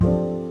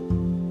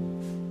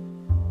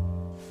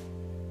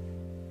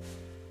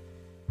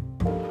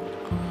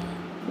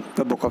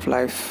The Book of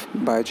Life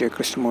by J.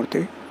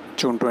 Krishnamurti,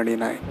 June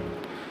 29.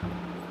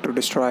 To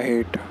destroy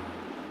hate.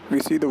 We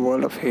see the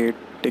world of hate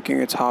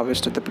taking its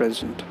harvest at the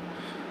present.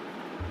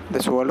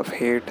 This world of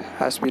hate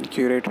has been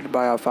curated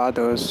by our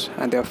fathers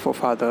and their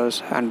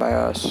forefathers and by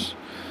us.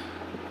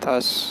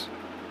 Thus,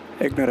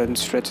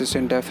 ignorance stretches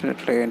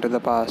indefinitely into the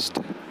past.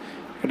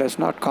 It does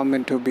not come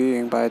into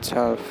being by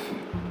itself.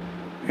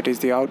 It is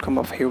the outcome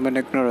of human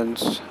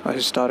ignorance, a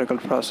historical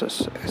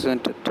process,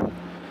 isn't it?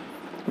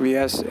 We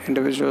as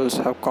individuals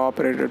have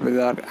cooperated with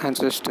our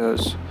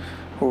ancestors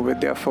who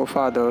with their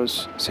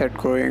forefathers set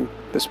going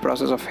this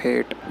process of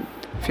hate,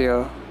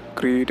 fear,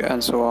 greed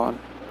and so on.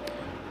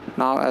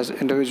 Now as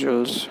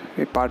individuals,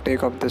 we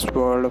partake of this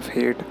world of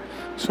hate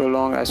so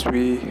long as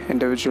we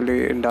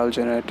individually indulge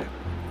in it.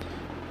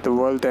 The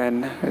world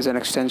then is an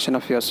extension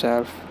of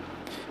yourself.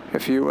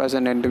 If you as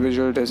an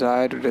individual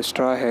desire to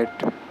destroy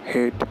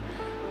hate,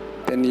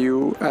 then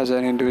you as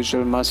an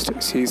individual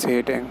must cease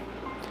hating.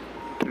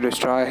 To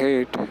destroy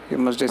hate, you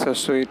must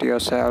dissociate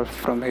yourself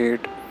from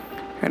hate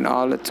in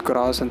all its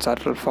gross and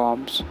subtle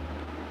forms.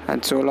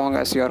 And so long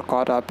as you are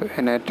caught up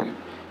in it,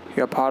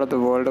 you are part of the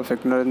world of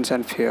ignorance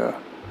and fear.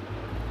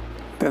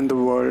 Then the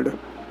world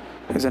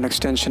is an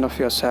extension of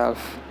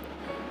yourself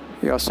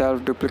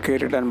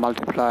duplicated and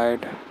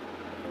multiplied.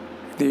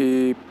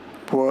 The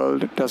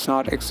world does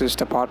not exist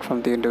apart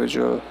from the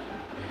individual.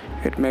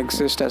 It may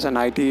exist as an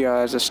idea,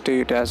 as a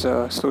state, as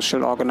a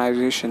social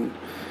organization.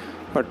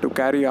 But to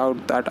carry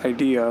out that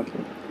idea,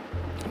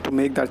 to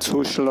make that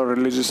social or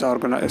religious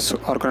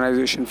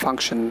organization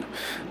function,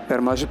 there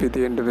must be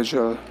the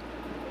individual.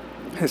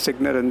 His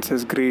ignorance,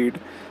 his greed,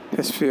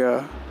 his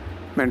fear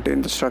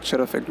maintain the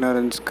structure of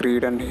ignorance,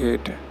 greed and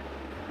hate.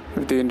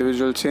 If the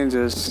individual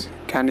changes,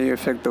 can he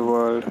affect the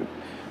world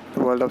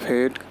of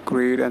hate,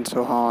 greed and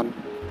so on?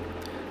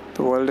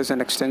 The world is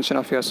an extension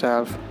of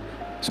yourself.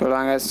 So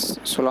long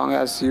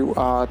as you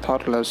are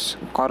thoughtless,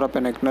 caught up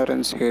in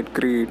ignorance, hate,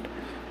 greed,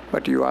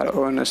 but you are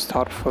earnest,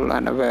 thoughtful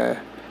and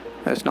aware,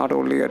 there's not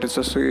only a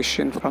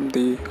dissociation from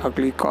the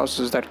ugly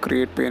causes that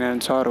create pain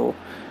and sorrow,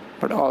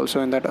 but also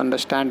in that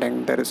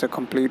understanding there is a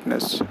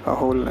completeness, a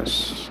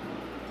wholeness.